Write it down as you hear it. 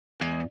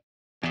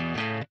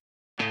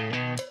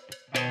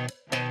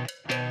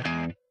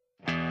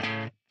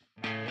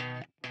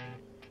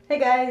Hey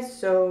guys,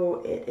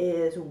 so it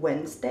is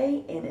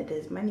Wednesday and it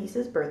is my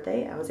niece's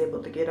birthday. I was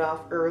able to get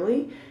off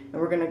early and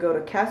we're gonna go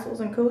to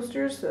Castles and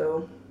Coasters,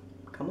 so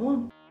come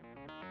along.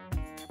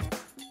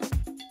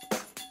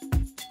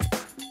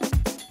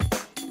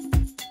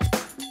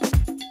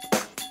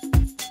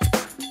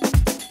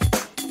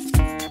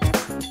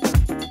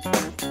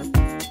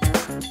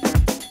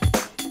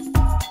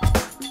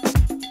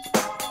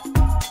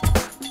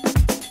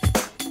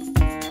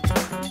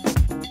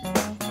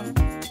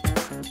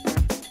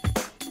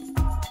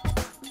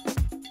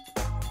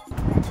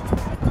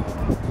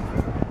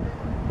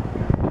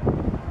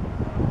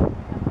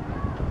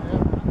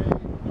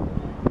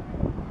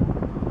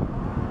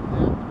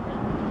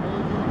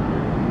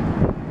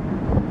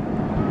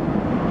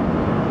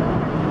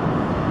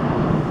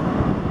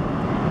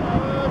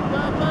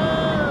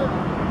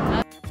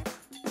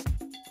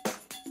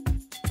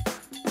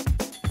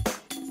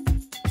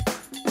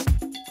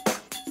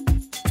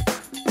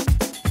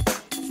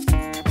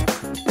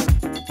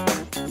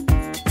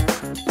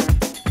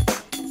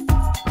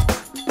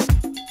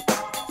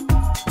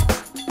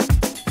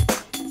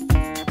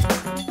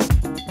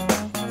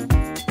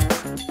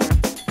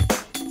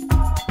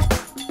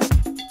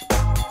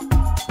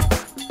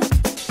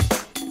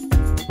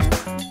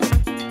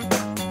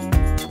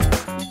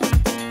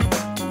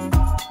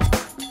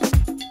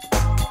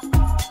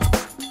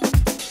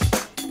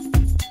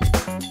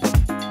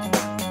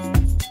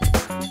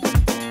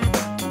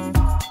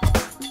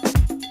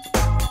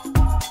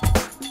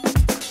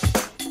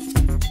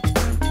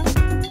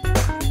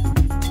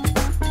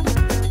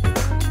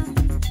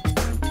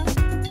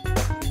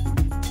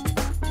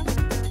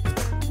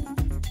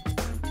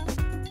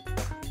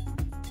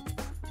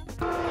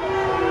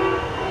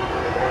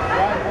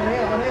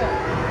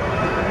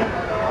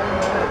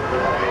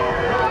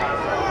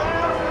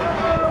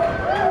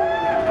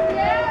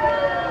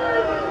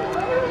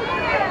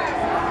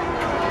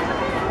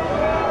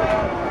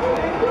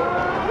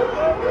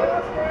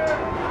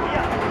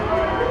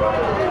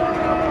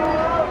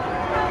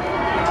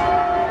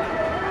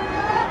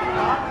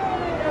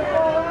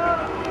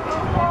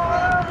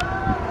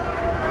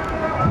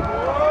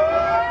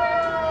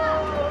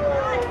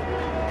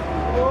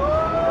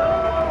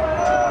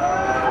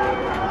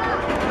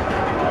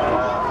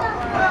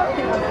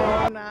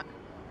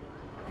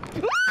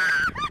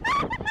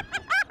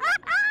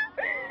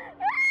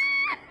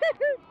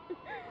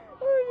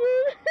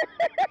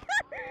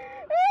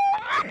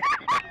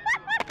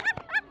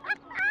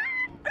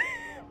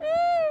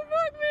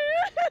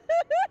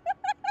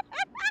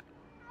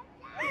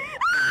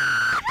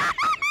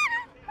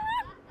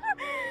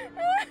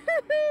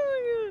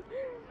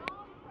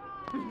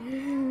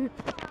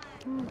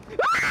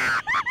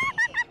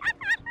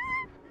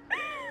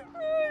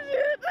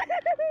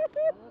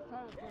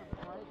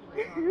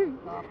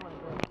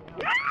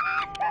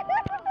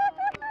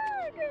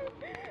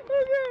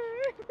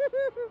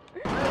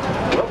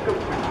 Welcome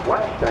to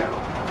Splashdown.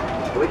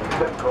 Please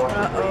click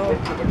cautiously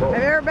into the boat.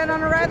 Have you ever been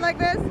on a ride like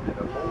this?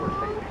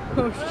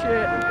 Oh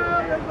shit.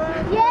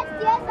 Yes,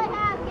 I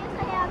have. Yes,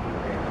 I have.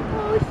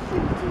 Oh,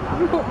 shoot.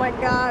 Oh my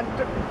god.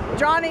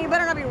 Johnny, you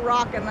better not be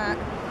rocking that.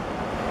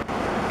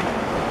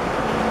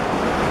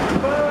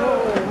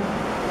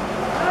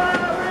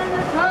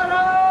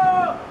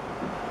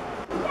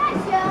 Yes,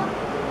 yeah.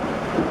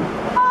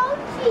 Oh,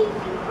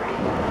 cheesy bread.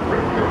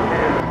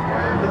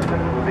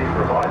 Assistance will be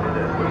provided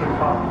as soon as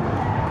possible.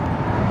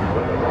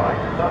 When the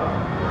ride is up,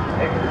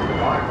 exit the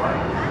wide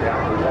lane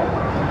down the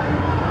walkway.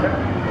 Thank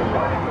you for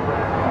riding the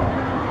red car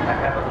and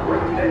have a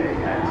great day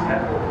at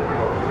Castles and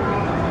Coasters.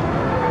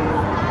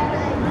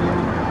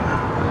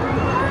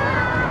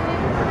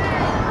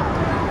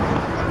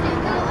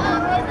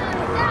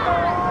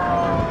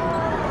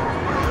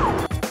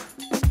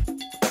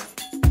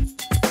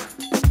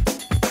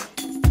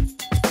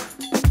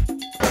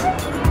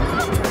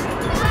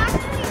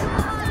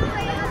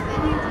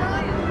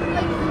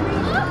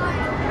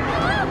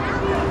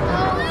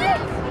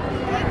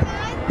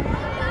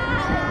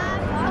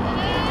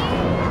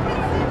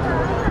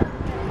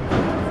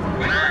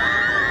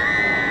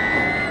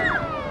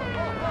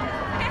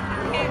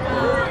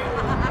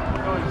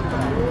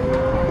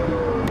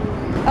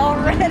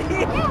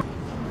 Already?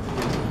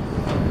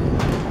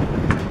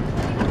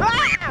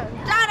 Ah!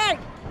 Johnny!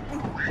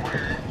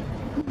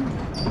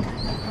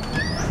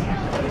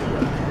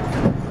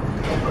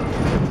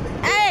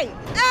 Hey!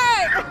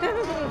 Hey!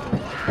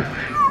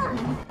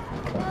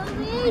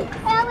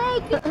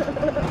 Ellie!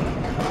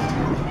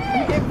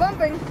 Keep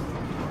bumping.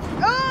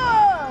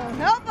 Oh!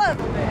 Help us!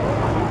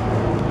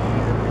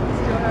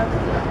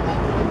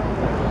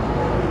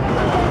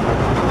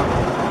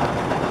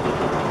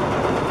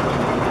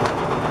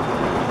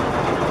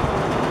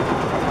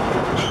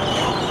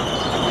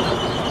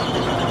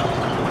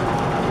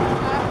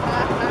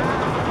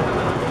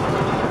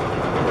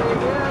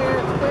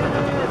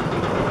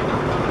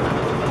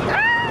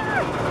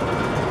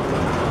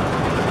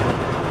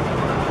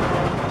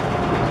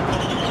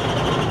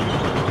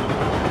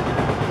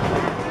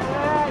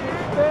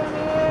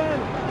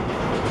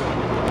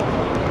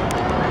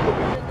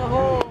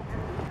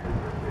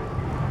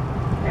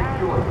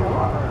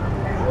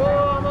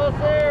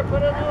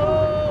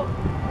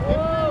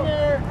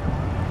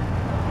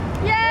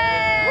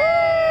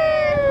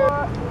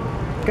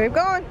 Keep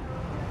going.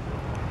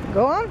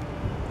 Go on.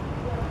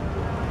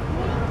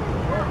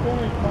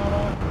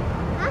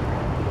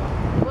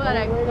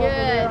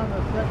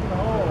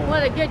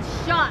 What a good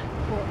shot.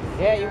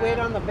 Yeah, you wait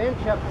on the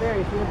bench up there.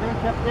 You see the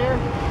bench up there?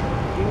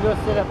 You can go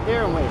sit up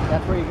there and wait.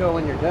 That's where you go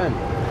when you're done.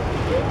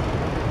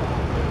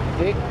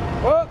 See?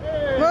 Whoa!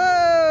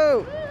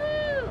 Whoa!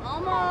 Woo-hoo,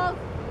 almost.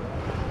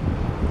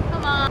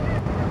 Come on.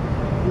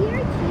 You're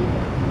cheating.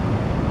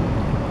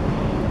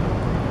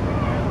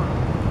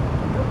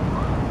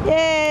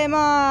 Yay,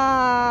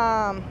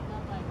 Mom!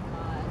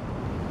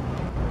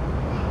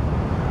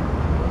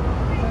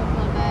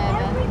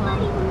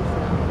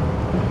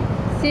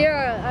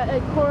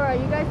 Siara, Cora, are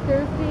you guys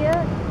thirsty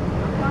yet?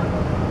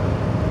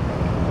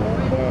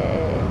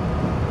 Okay.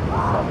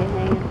 I'll be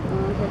hanging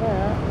on to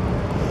that.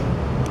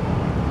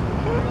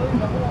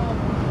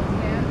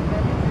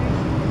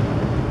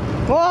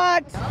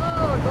 What? Oh,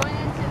 we're going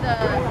into the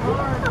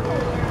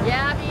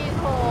Yabby's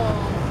hole.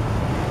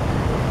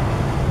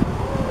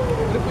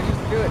 What if we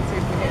just do it? See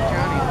if we hit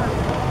Johnny.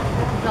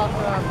 This is also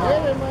our ball.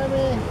 Get it,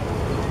 mommy.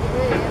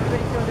 Hey,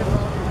 everybody throw their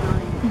balls to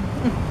Johnny.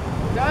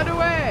 The other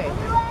way.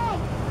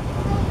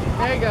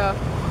 There you go.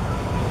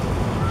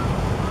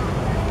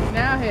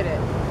 Now hit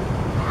it.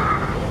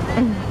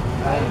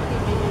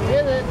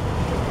 Get it.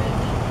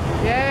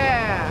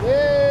 Yeah. Yay!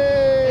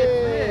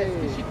 It's this,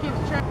 'cause she keeps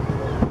trying.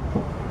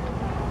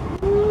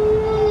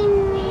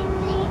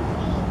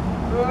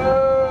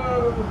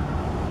 Whoa.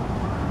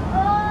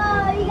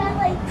 Oh, you got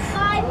like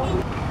 5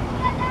 inches.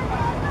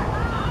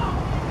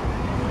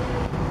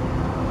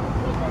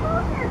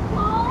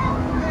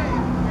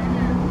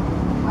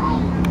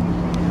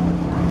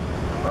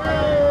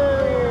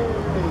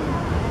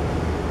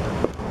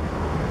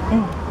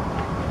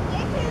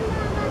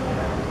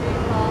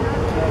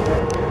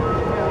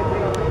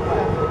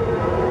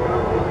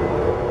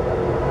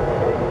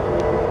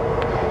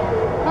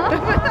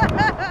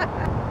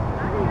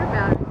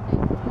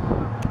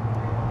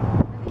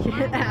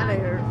 Get out of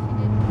here.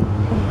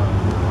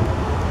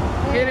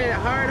 Hit it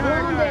hard,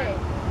 hard, hard.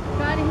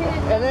 Gotta hit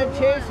it. And then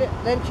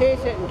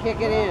chase it and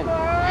kick it in.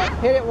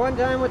 Hit it one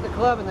time with the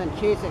club and then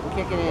chase it and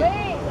kick it in.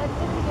 Wait, let's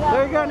just get out.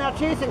 There you go, now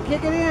chase it and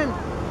kick it in.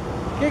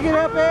 Kick it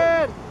up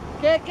in.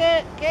 Kick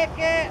it,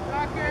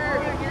 Locker.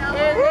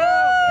 There you go.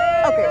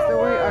 Okay, so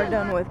we are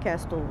done with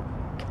Castle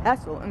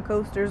and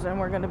Coasters, and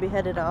we're going to be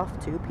headed off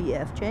to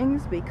P.F.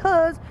 Chang's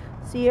because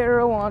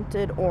Siara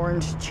wanted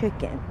orange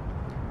chicken.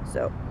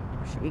 So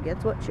she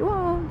gets what she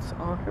wants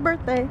on her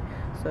birthday.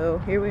 So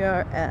here we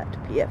are at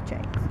P.F.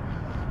 Chang's.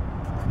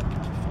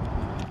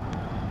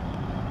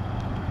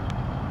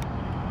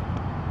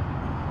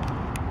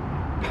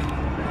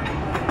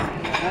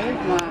 I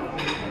just want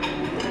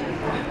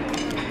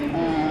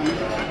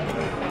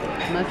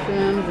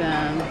mushrooms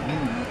and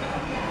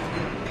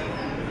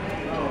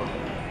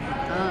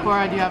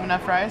Cora, do you have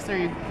enough rice? Or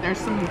there's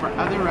some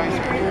other rice.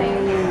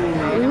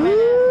 wait a minute.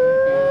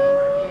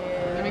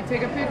 Let me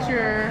take a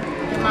picture.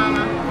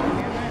 Mama.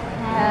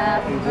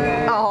 Happy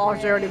birthday. Oh,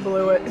 she already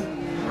blew it.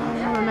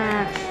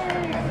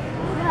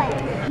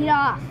 Get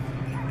off.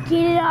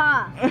 Get it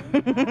off.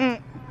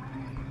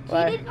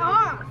 Why? Get it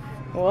off.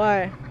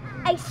 Why?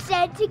 I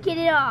said to get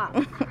it off.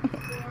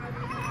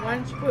 Why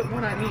don't you put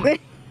one on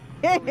each?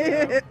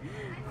 It's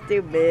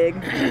too big.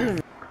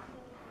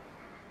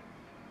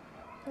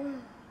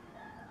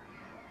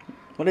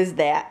 What is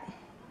that?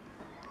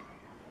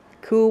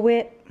 Cool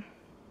Whip?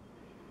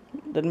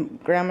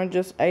 Didn't Grandma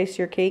just ice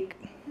your cake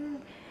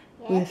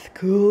with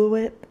Cool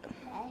Whip?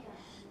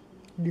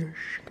 Yes.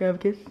 Can I have a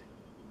kiss?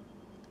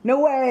 No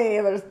way!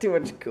 There's too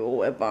much Cool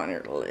Whip on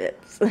your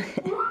lips. Ah!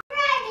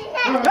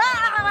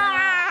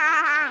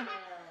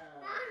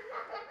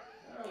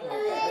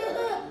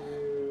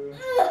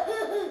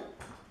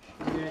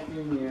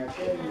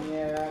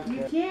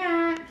 You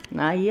can't.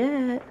 Not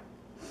yet.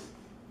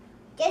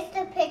 Just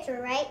a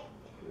picture, right?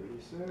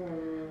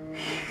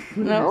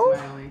 No,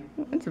 Smiley.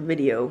 it's a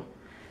video.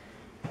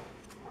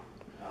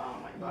 Oh,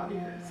 my body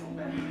hurts so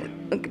bad.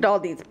 Look at all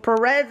these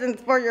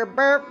presents for your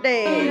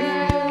birthday.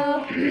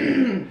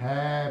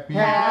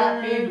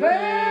 Happy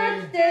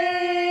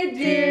birthday,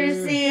 dear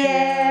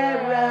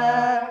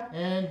Siara.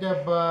 And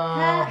the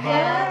Baba.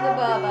 Happy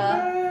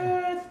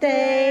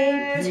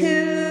birthday to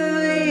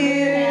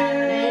you.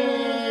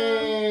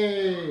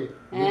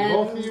 Hey,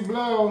 both of you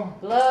blow.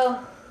 Blow.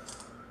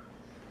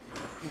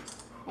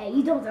 Hey,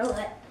 you don't throw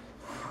it.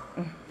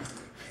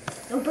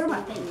 Don't burn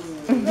my face.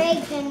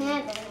 Break the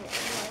nether.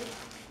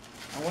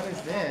 What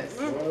is this?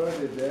 What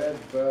did that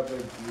Baba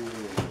do?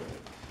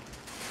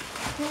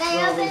 Can I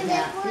open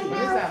this one What is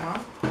now? that,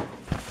 Mom?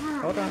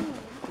 Hold on.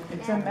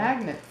 It's a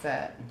magnet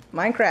set.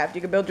 Minecraft,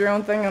 you can build your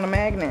own thing on a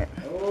magnet.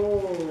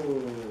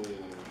 Oh.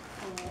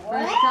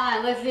 First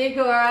time. Let's see,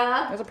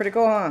 Cora. Those are pretty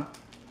cool, huh?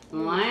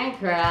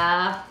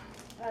 Minecraft.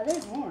 Oh,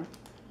 there's more.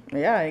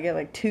 Yeah, you get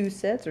like 2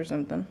 sets or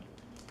something.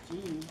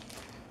 You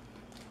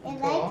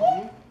like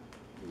it?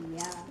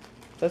 Yeah.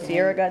 So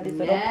Siara got these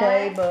little Next.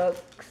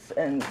 playbooks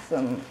and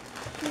some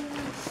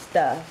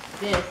stuff.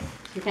 This.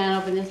 You can't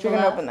open this You one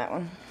can up? open that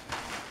one.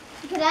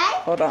 Could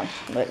I? Hold on.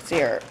 Let's see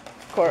her.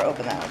 Cora,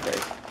 open that one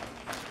first.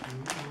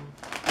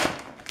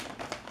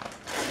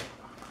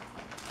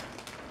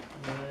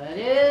 What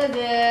is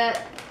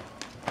it?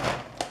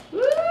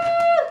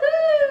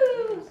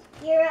 Woohoo!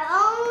 Your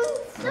own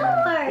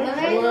sword.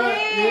 Let me What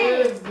see.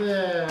 is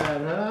that,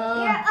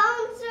 huh? Your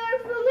own sword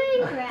from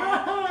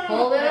Minecraft.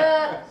 Hold it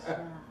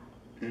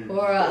up.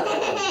 Cora,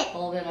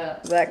 hold it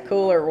up. Is that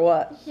cool or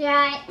what?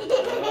 Shut.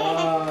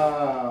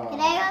 Wow. Can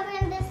I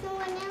open this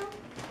one now?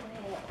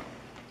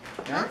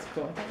 That's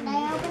cool. Can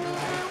I open it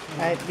now?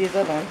 Alright, these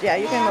other ones. Yeah,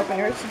 you can open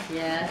yours.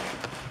 Yes.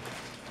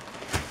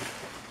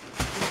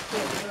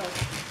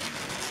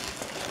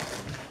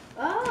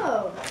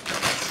 Oh.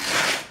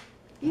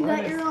 You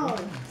got your own.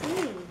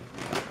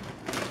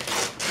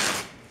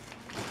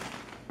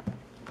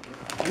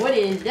 What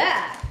is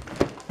that?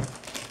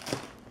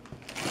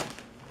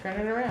 Turn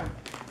it around.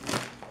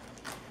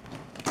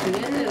 What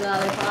is it,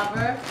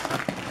 lollipopper?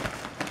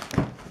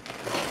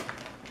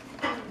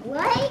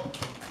 What?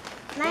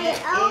 My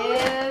own.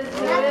 Is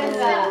what is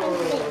that? Oh,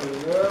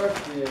 look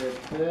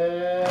at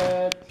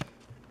that.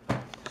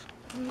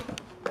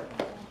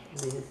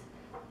 These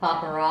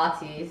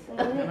paparazzis.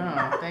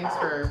 No, thanks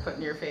for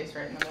putting your face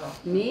right in the middle.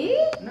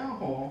 Me?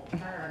 No,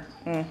 her.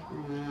 Mm.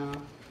 No.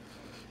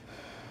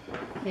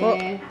 Well-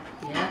 Okay.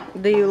 Yeah.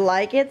 Do you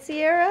like it,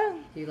 Sierra?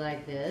 Do you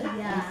like this?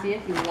 Yeah. Let me see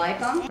if you like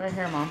them. Right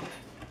here, Mom.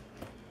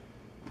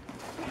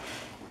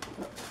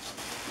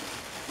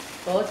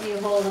 Both of you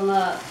hold them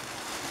up.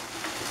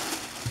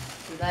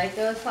 You like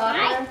those,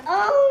 My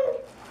Popper?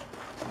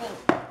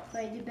 own.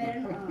 Wait, you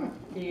better.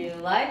 Do you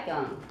like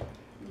them?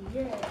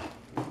 Yeah.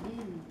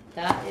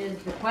 That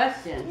is the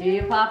question. Do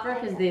you, Popper?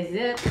 Because they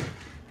zip.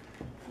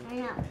 I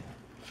know.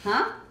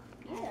 Huh?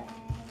 Yeah.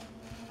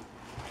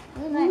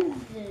 Who likes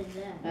You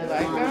That's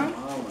like Mom. them?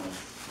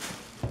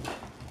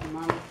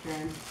 Mom's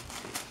turn.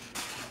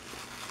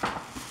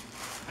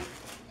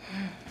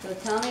 So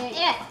tell me,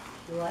 Yeah.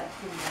 you like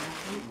them?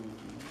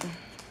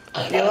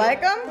 You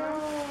like them?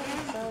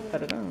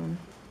 Put it on.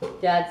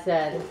 Dad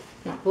said,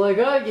 well, I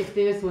gotta get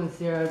this one,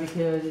 Sarah,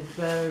 because it's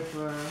better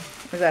for...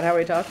 Is that how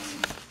he talks?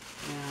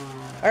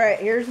 Alright,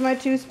 here's my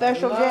two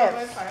special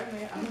gifts.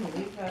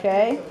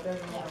 Okay.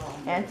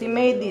 Auntie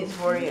made these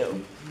for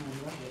you.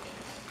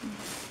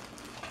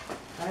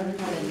 I was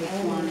trying which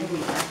one, and he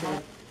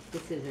said, the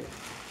scissors.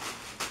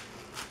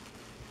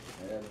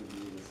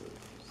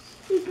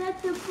 You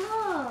got the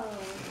ball.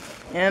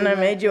 And I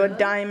made you a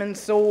diamond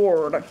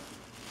sword. Yeah,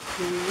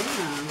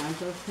 aren't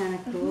those kind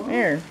of cool?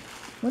 Here.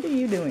 What are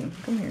you doing?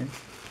 Come here.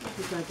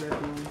 Just like working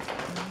one.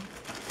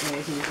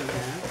 Wait, can you go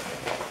back?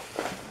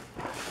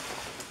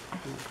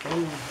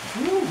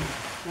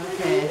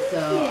 Okay,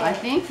 so I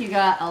think you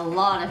got a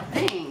lot of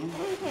things.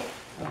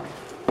 I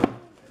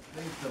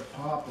think the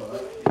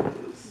papa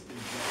is.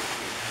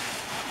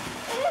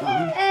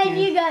 And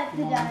you got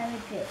the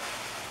diamond pit.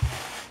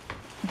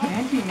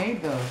 Auntie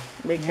made those,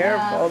 Be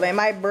careful. They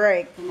might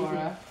break.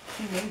 Cora.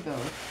 She made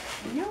those.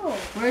 No.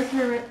 Where's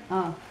her?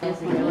 Oh,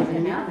 yes, it goes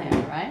in now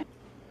then, right?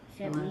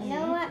 You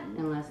know what?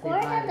 Unless they Or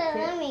buy have the to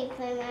kit. let me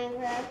play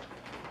Minecraft.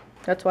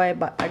 That's why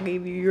I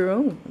gave you your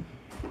own.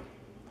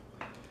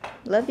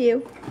 Love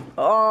you.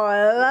 Oh,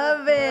 I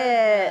love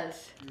it.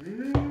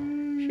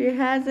 She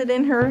has it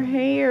in her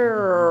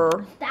hair.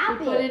 Stop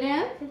You put it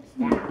in?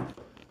 Stop.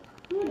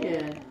 Who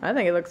did? I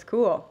think it looks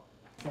cool.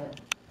 It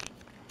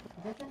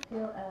doesn't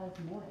feel as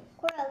moist.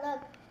 Cora,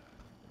 look.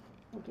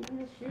 Well, give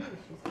me the shoes.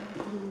 She said put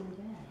them in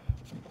the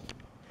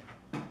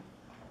bag.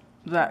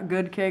 Is that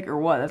good cake or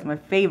what? That's my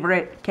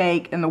favorite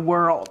cake in the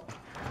world.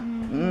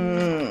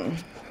 Mmm.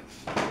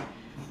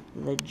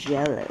 The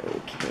Jello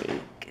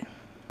cake.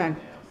 Bye.